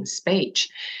 The King's Speech,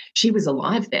 she was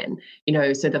alive then, you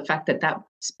know, so the fact that that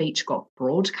speech got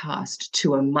broadcast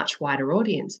to a much wider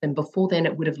audience than before then,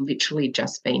 it would have literally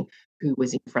just been who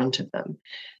was in front of them.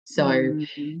 So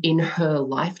Mm. in her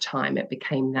lifetime, it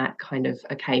became that kind of,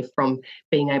 okay, from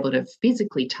being able to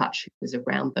physically touch who was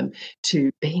around them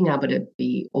to being able to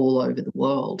be all over the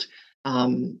world.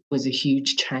 Was a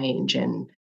huge change. And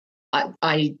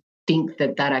I think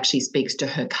that that actually speaks to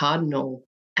her cardinal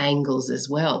angles as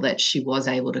well, that she was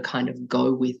able to kind of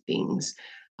go with things,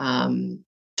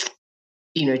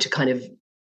 you know, to kind of,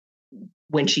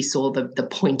 when she saw the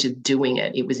point of doing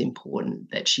it, it was important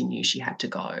that she knew she had to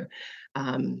go.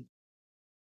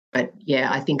 But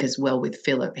yeah, I think as well with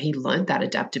Philip, he learned that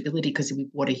adaptability because of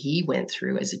what he went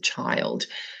through as a child.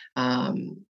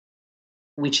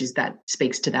 Which is, that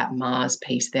speaks to that Mars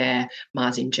piece there,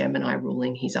 Mars in Gemini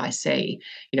ruling his IC.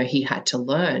 You know, he had to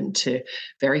learn to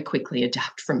very quickly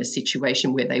adapt from a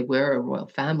situation where they were a royal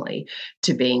family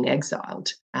to being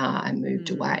exiled and moved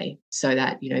away. So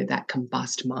that, you know, that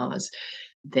combust Mars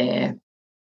there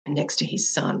next to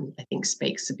his son, I think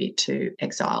speaks a bit to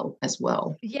exile as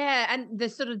well. Yeah, and the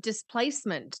sort of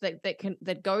displacement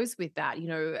that goes with that, you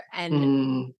know,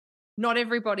 and not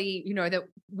everybody, you know, that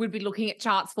would be looking at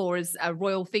charts for is a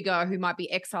royal figure who might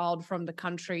be exiled from the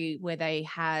country where they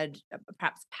had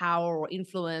perhaps power or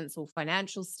influence or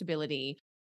financial stability.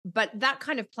 But that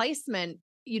kind of placement,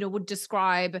 you know, would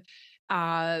describe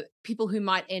people who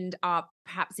might end up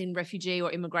perhaps in refugee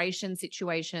or immigration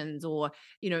situations, or,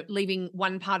 you know, leaving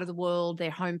one part of the world,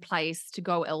 their home place, to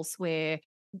go elsewhere.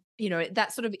 You know,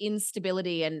 that sort of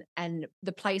instability and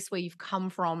the place where you've come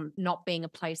from not being a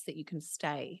place that you can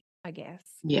stay, I guess.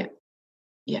 Yeah.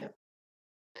 Yeah.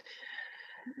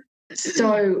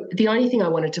 So the only thing I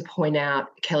wanted to point out,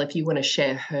 Kel, if you want to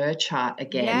share her chart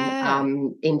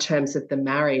again, in terms of the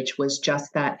marriage, was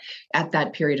just that at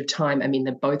that period of time, I mean,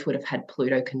 they both would have had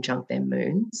Pluto conjunct their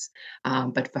moons.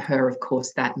 But for her, of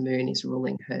course, that moon is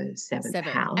ruling her seventh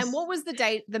house. And what was the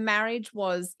date? The marriage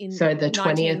was in so the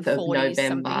 20th of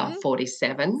November, something?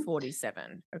 47.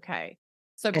 47. Okay.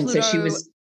 So And Pluto so she was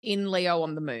in Leo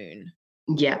on the moon.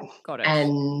 Yeah. Got it.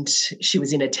 And she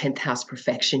was in a 10th house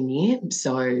perfection year.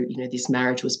 So, you know, this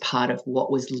marriage was part of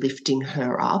what was lifting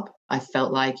her up. I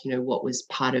felt like, you know, what was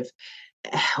part of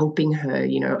helping her,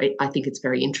 you know, I think it's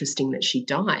very interesting that she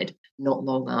died not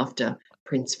long after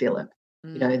Prince Philip.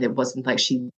 You know, there wasn't like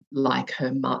she, like her,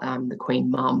 the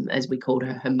Queen Mum, as we called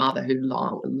her, her mother, who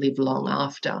lived long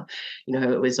after. You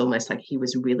know, it was almost like he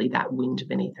was really that wind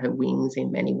beneath her wings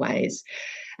in many ways.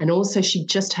 And also she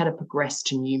just had a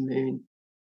progressed new moon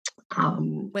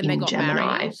when in they got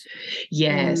Gemini. married.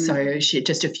 Yeah, so she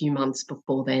just a few months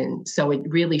before then. So it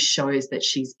really shows that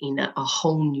she's in a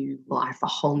whole new life, a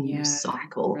whole new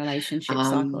cycle. Relationship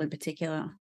cycle in particular.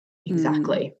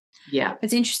 Exactly. Yeah.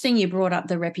 It's interesting you brought up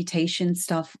the reputation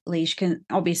stuff, Leash.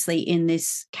 Obviously, in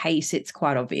this case, it's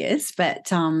quite obvious, but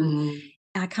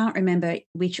I can't remember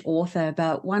which author,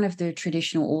 but one of the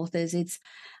traditional authors, it's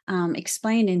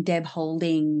explained in Deb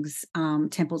Holding's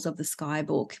Temples of the Sky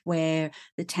book, where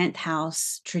the 10th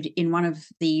house, in one of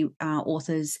the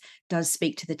authors, does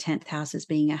speak to the 10th house as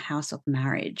being a house of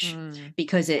marriage,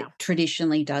 because it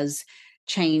traditionally does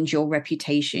change your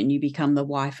reputation. You become the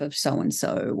wife of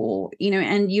so-and-so, or, you know,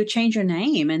 and you change your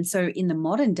name. And so in the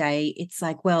modern day, it's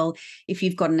like, well, if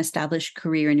you've got an established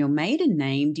career in your maiden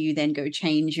name, do you then go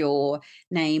change your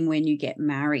name when you get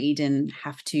married and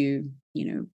have to, you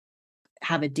know,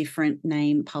 have a different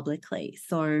name publicly?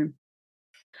 So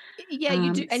yeah,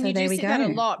 you do. And so you do there we see that a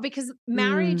go. lot, because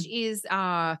marriage is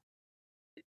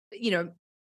you know,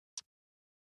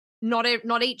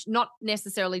 not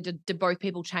necessarily do both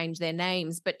people change their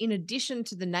names, but in addition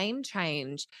to the name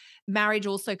change, marriage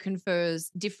also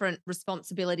confers different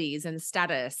responsibilities and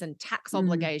status and tax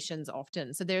obligations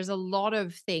often. So there's a lot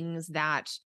of things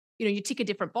that, you know, you tick a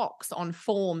different box on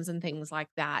forms and things like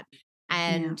that.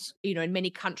 And, you know, in many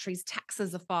countries,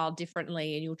 taxes are filed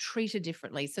differently and you're treated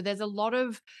differently. So there's a lot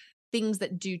of things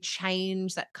that do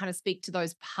change that kind of speak to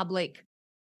those public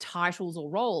titles or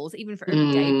roles, even for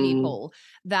everyday people,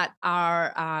 that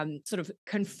are sort of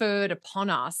conferred upon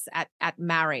us at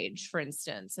marriage, for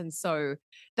instance. And so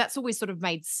that's always sort of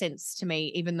made sense to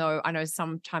me, even though I know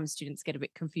sometimes students get a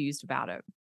bit confused about it.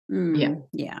 Yeah.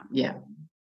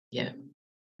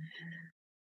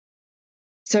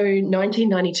 So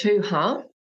 1992, huh?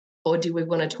 Or do we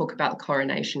want to talk about the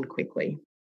coronation quickly?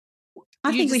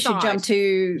 I think we should jump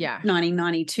to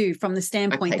 1992 from the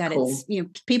standpoint that it's,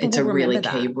 people will remember that. It's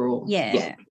a really key rule.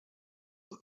 Yeah.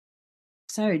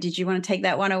 So did you want to take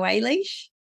that one away, Leash?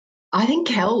 I think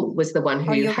Kel was the one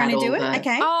who you're had going to do all it?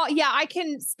 Okay. Oh, yeah, I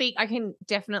can speak. I can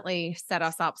definitely set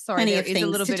us up. Sorry, Plenty there of is things a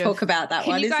little to bit talk about that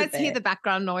one. Can you guys isn't hear there? the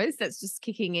background noise that's just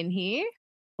kicking in here?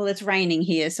 Well, it's raining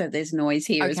here, so there's noise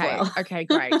here as well. Okay,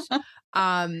 great.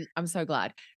 I'm so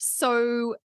glad.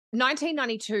 So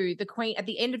 1992, the Queen, at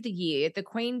the end of the year, the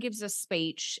Queen gives a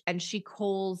speech and she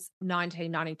calls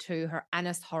 1992 her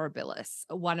annus horribilis,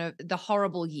 one of the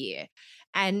horrible year.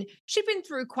 And she'd been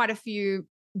through quite a few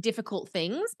difficult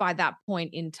things by that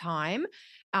point in time.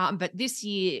 But this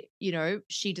year,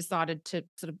 she decided to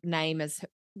sort of name as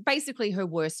basically her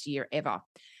worst year ever.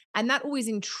 And that always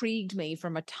intrigued me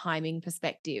from a timing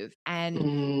perspective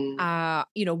and,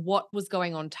 what was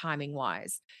going on timing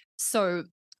wise. So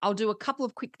I'll do a couple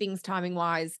of quick things timing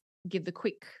wise, give the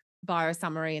quick bio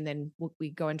summary, and then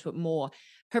we go into it more.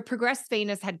 Her progressed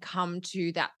Venus had come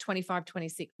to that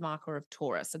 25-26 marker of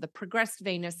Taurus. So the progressed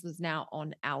Venus was now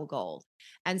on Algol.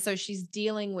 And so she's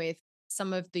dealing with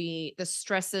some of the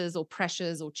stresses or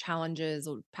pressures or challenges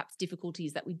or perhaps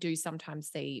difficulties that we do sometimes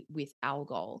see with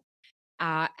Algol.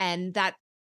 And that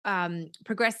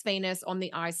progressed Venus on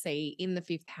the IC in the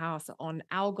 5th house on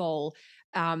Algol,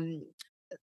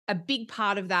 a big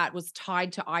part of that was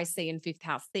tied to IC and 5th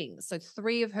house things. So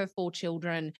 3 of her 4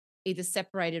 children either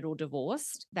separated or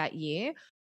divorced that year.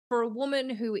 For a woman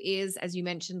who is, as you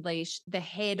mentioned, Leash, the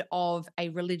head of a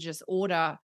religious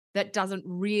order that doesn't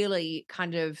really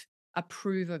kind of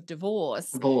approve of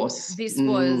divorce. This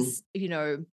was,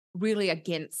 really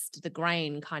against the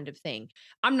grain kind of thing.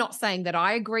 I'm not saying that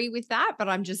I agree with that, but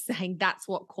I'm just saying that's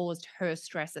what caused her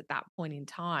stress at that point in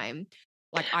time.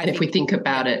 If we think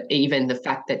about it, even the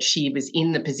fact that she was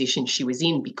in the position she was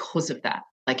in because of that,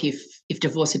 like if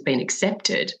divorce had been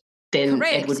accepted, then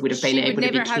correct. Edward would have been able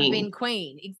to be king. She would never have been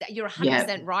queen. You're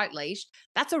 100% right, Leash.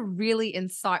 That's a really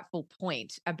insightful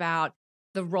point about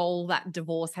the role that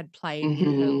divorce had played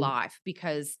in her life,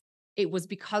 because it was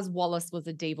because Wallace was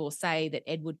a divorcee that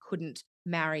Edward couldn't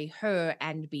marry her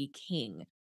and be king.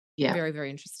 Yeah. Very, very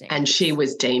interesting. And she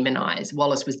was demonized.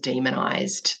 Wallace was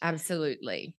demonized.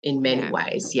 Absolutely. In many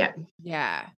ways. Yeah.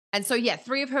 Yeah. And so,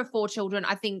 3 of her 4 children,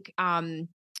 I think Anne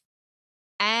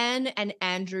and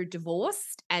Andrew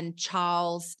divorced and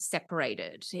Charles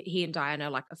separated. He and Diana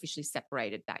officially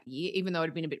separated that year, even though it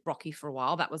had been a bit rocky for a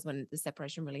while. That was when the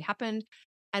separation really happened.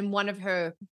 And one of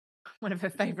her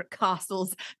favorite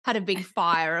castles had a big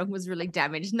fire and was really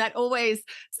damaged. And that always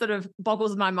sort of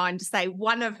boggles my mind to say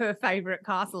one of her favorite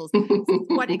castles. It's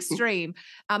quite extreme.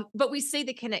 But we see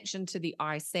the connection to the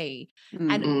IC.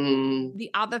 And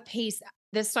the other piece,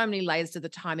 there's so many layers to the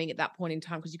timing at that point in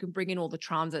time because you can bring in all the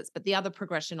transits. But the other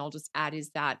progression I'll just add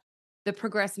is that the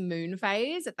progressed moon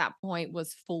phase at that point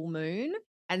was full moon.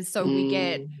 And so we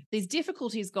get these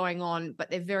difficulties going on, but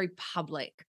they're very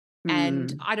public.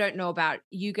 And I don't know about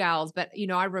you gals, but,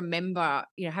 I remember,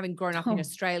 having grown up in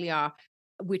Australia,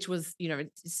 which was,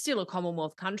 it's still a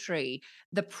Commonwealth country,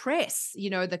 the press,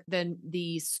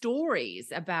 the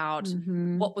stories about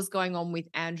what was going on with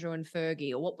Andrew and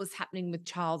Fergie or what was happening with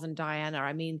Charles and Diana.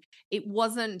 I mean, it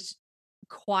wasn't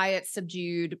quiet,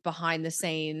 subdued, behind the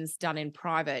scenes, done in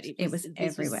private. It was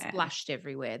everywhere. Was splashed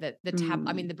everywhere.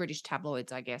 The British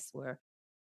tabloids, I guess, were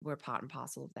part and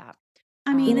parcel of that.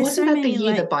 I mean, wasn't that the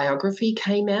year the biography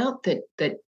came out that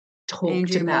talked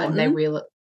Andrew about, Morton? and they realized,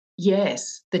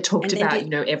 that talked about,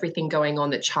 everything going on,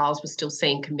 that Charles was still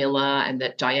seeing Camilla and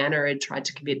that Diana had tried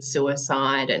to commit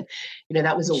suicide. And,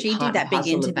 that was all she part did that and big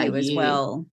parcel interview of that as year.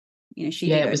 well. She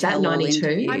did was that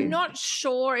 92? I'm not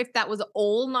sure if that was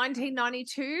all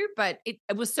 1992, but it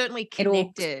was certainly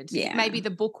connected. Maybe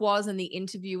the book was and the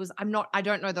interview was. I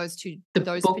don't know those two.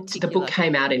 The book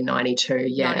came out in 92.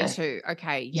 Yeah, 92.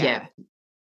 Okay. Yeah.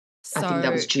 So, I think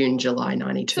that was June, July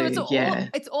 92. So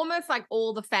it's almost like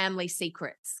all the family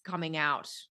secrets coming out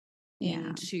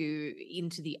into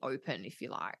the open, if you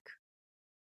like.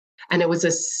 And it was a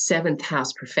 7th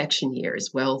house perfection year as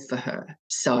well for her.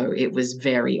 So it was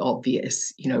very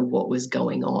obvious, what was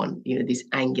going on, this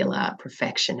angular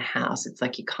perfection house. It's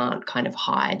like you can't kind of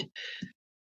hide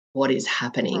what is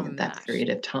happening at that period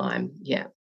of time. Yeah.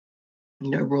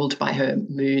 ruled by her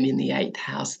moon in the 8th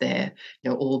house there.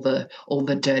 All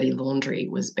the dirty laundry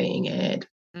was being aired.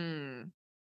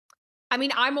 I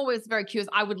mean, I'm always very curious.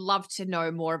 I would love to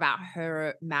know more about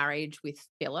her marriage with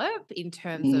Philip in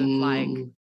terms of like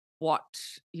what,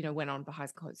 went on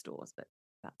behind closed doors, but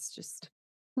that's just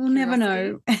We'll never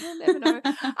know. We'll never know.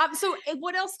 So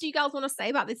what else do you guys want to say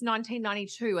about this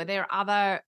 1992? Are there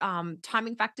other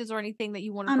timing factors or anything that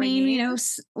you want to bring in?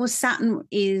 Well, Saturn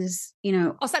is,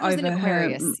 Saturn was in over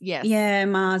Aquarius. Yes. Yeah,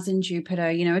 Mars and Jupiter,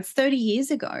 it's 30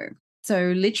 years ago.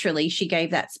 So literally she gave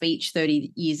that speech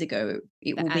 30 years ago.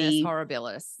 It will be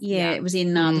Horribilis. Yeah, it was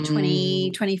in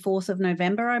the 24th of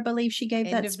November, I believe she gave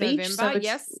that speech. November, so it's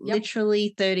yes.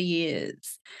 literally 30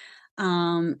 years.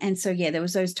 And so, yeah, there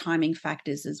was those timing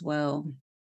factors as well.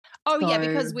 Oh, yeah,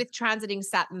 because with transiting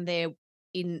Saturn there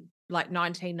in like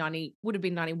 1990, would have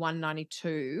been 91,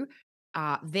 92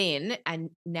 then, and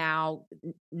now.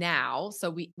 So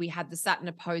we had the Saturn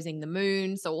opposing the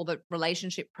moon, so all the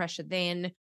relationship pressure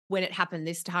then. When it happened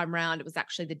this time around, it was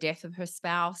actually the death of her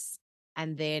spouse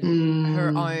and then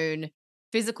her own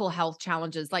physical health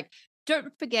challenges. Like,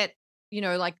 don't forget,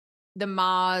 like the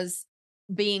Mars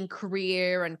being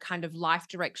career and kind of life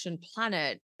direction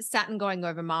planet, Saturn going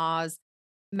over Mars,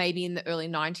 maybe in the early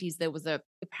 90s, there was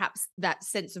perhaps that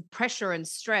sense of pressure and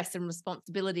stress and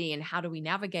responsibility and how do we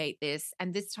navigate this?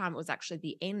 And this time it was actually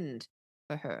the end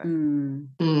for her.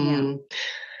 Yeah.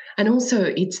 And also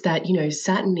it's that,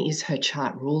 Saturn is her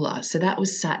chart ruler. So that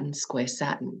was Saturn square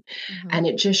Saturn. And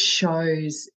it just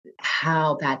shows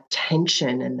how that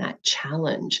tension and that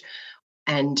challenge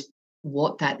and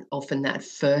what that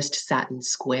first Saturn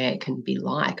square can be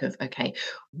like of, okay,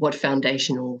 what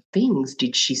foundational things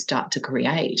did she start to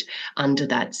create under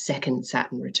that second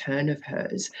Saturn return of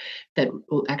hers? That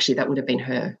would have been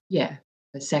her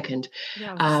second.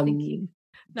 Yeah, I was thinking.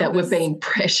 That were being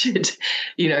pressured,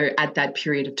 at that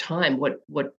period of time. What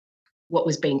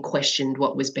was being questioned,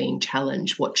 what was being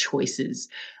challenged, what choices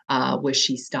was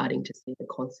she starting to see the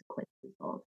consequences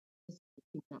of? I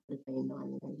think that would have been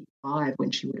 1985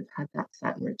 when she would have had that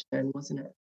Saturn return, wasn't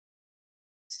it?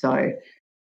 So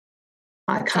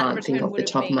I can't think off the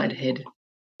top of my head.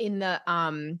 In the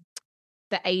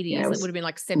 80s, it would have been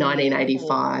like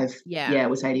 1985. Yeah, it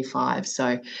was 85.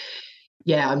 So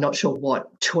yeah, I'm not sure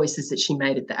what choices that she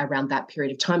made around that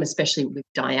period of time, especially with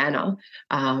Diana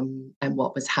and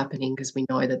what was happening, because we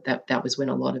know that was when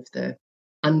a lot of the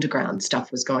underground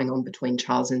stuff was going on between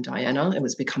Charles and Diana. It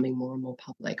was becoming more and more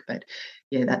public. But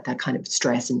yeah, that kind of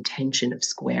stress and tension of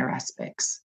square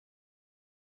aspects.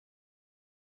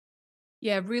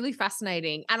 Yeah, really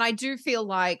fascinating. And I do feel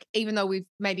like even though we've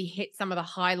maybe hit some of the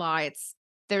highlights,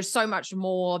 there's so much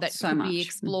more that could be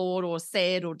explored or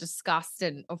said or discussed.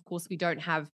 And of course, we don't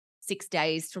have 6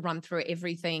 days to run through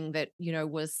everything that,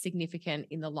 was significant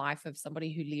in the life of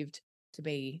somebody who lived to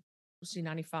be, was she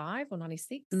 95 or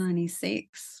 96?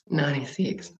 96.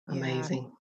 96. Amazing.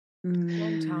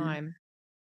 Long time.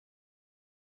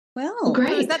 Well,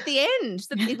 great. So is that the end?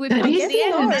 We've got to the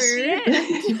end. That's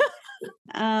the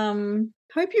end.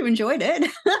 Hope you enjoyed it.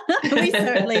 We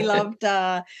certainly loved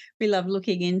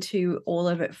looking into all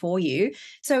of it for you.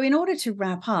 So in order to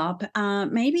wrap up,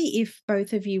 maybe if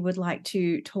both of you would like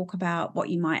to talk about what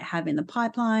you might have in the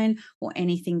pipeline or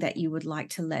anything that you would like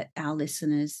to let our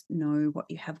listeners know what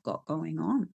you have got going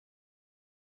on.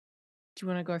 Do you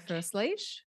want to go first,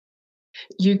 Leash?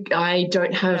 I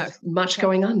don't have much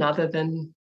going on other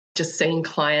than just seeing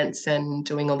clients and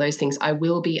doing all those things. I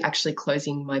will be actually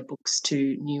closing my books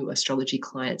to new astrology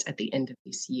clients at the end of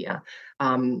this year,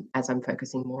 as I'm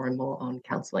focusing more and more on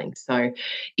counselling. So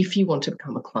if you want to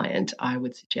become a client, I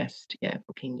would suggest,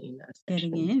 booking in a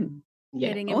session. Getting in. Yeah.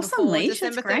 Getting in awesome, before Leash.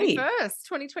 December 31st,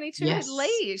 2022. Yes.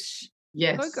 Leash.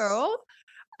 Yes. Go girl.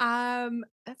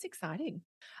 That's exciting.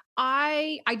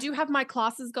 I do have my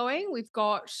classes going. We've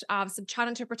got some chart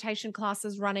interpretation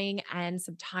classes running and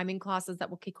some timing classes that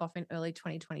will kick off in early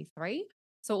 2023.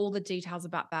 So all the details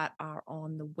about that are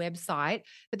on the website.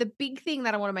 But the big thing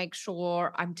that I want to make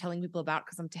sure I'm telling people about,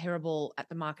 because I'm terrible at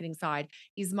the marketing side,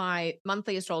 is my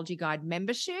monthly astrology guide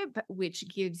membership, which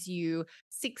gives you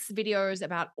 6 videos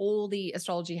about all the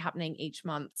astrology happening each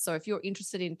month. So if you're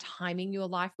interested in timing your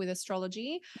life with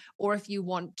astrology, or if you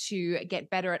want to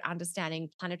get better at understanding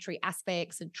planetary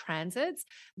aspects and transits,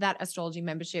 that astrology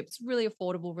membership is really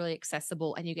affordable, really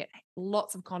accessible, and you get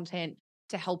lots of content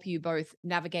to help you both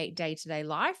navigate day-to-day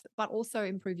life, but also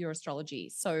improve your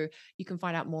astrology. So you can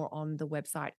find out more on the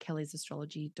website,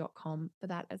 kellysastrology.com, for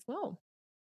that as well.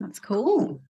 That's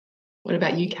cool. What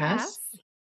about you, Cass?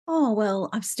 Oh, well,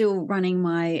 I'm still running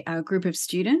my group of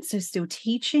students, so still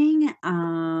teaching,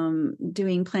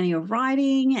 doing plenty of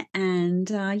writing, and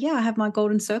yeah, I have my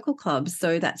Golden Circle Club.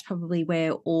 So that's probably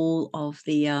where all of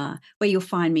the where you'll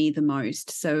find me the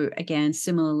most. So again,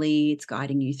 similarly, it's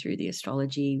guiding you through the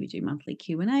astrology. We do monthly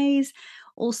Q&As,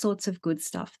 all sorts of good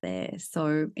stuff there.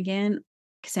 So again,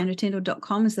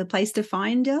 CassandraTyndall.com is the place to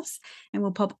find us, and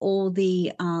we'll pop all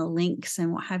the links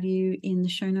and what have you in the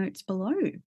show notes below.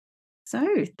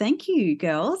 So thank you,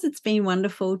 girls. It's been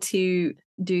wonderful to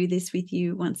do this with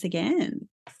you once again.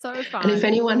 So fun. And if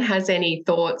anyone has any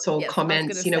thoughts or Yes, I was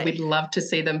comments, gonna say. we'd love to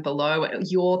see them below.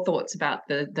 Your thoughts about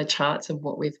the charts of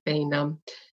what we've been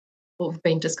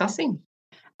discussing.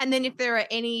 And then if there are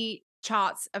any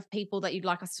charts of people that you'd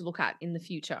like us to look at in the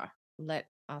future, let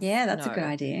us Yeah, that's a know. good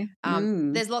idea.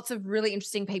 There's lots of really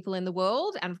interesting people in the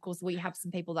world. And of course, we have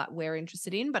some people that we're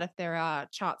interested in. But if there are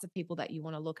charts of people that you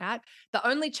want to look at, the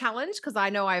only challenge, because I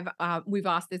know we've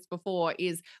asked this before,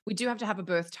 is we do have to have a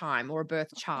birth time or a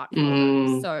birth chart for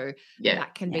them. So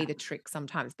that can be the trick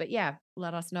sometimes. But yeah,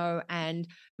 let us know and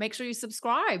make sure you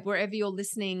subscribe wherever you're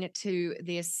listening to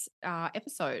this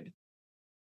episode.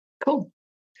 Cool.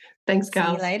 Thanks, See you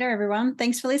girls. later, everyone.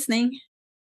 Thanks for listening.